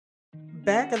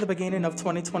Back at the beginning of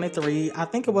 2023, I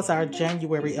think it was our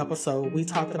January episode, we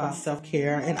talked about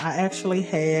self-care, and I actually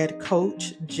had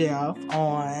Coach Jeff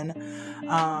on,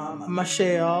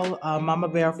 Michelle, Mama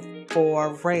Bear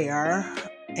for Rare,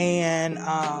 and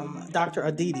Dr.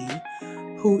 Aditi,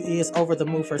 who is over the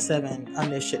Move for Seven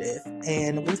initiative.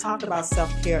 And we talked about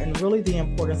self-care and really the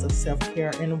importance of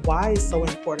self-care and why it's so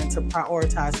important to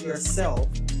prioritize yourself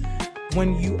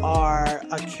when you are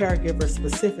a caregiver,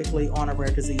 specifically on a rare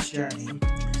disease journey.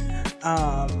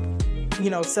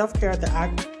 Self-care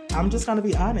that I'm just going to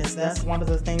be honest, that's one of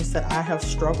the things that I have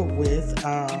struggled with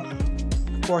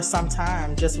for some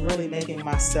time, just really making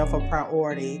myself a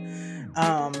priority.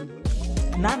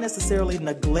 Not necessarily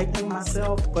neglecting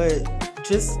myself, but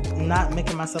just not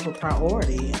making myself a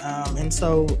priority. And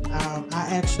so I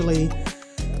actually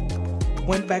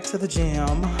went back to the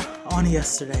gym on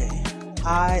yesterday.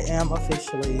 I am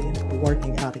officially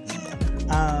working out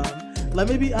again. Let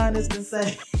me be honest and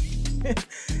say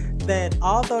that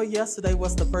although yesterday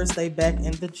was the first day back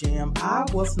in the gym, I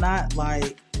was not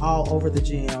like all over the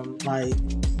gym, like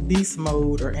beast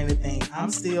mode or anything.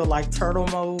 I'm still like turtle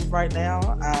mode right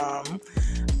now.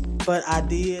 But I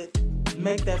did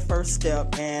make that first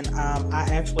step, and I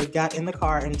actually got in the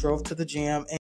car and drove to the gym.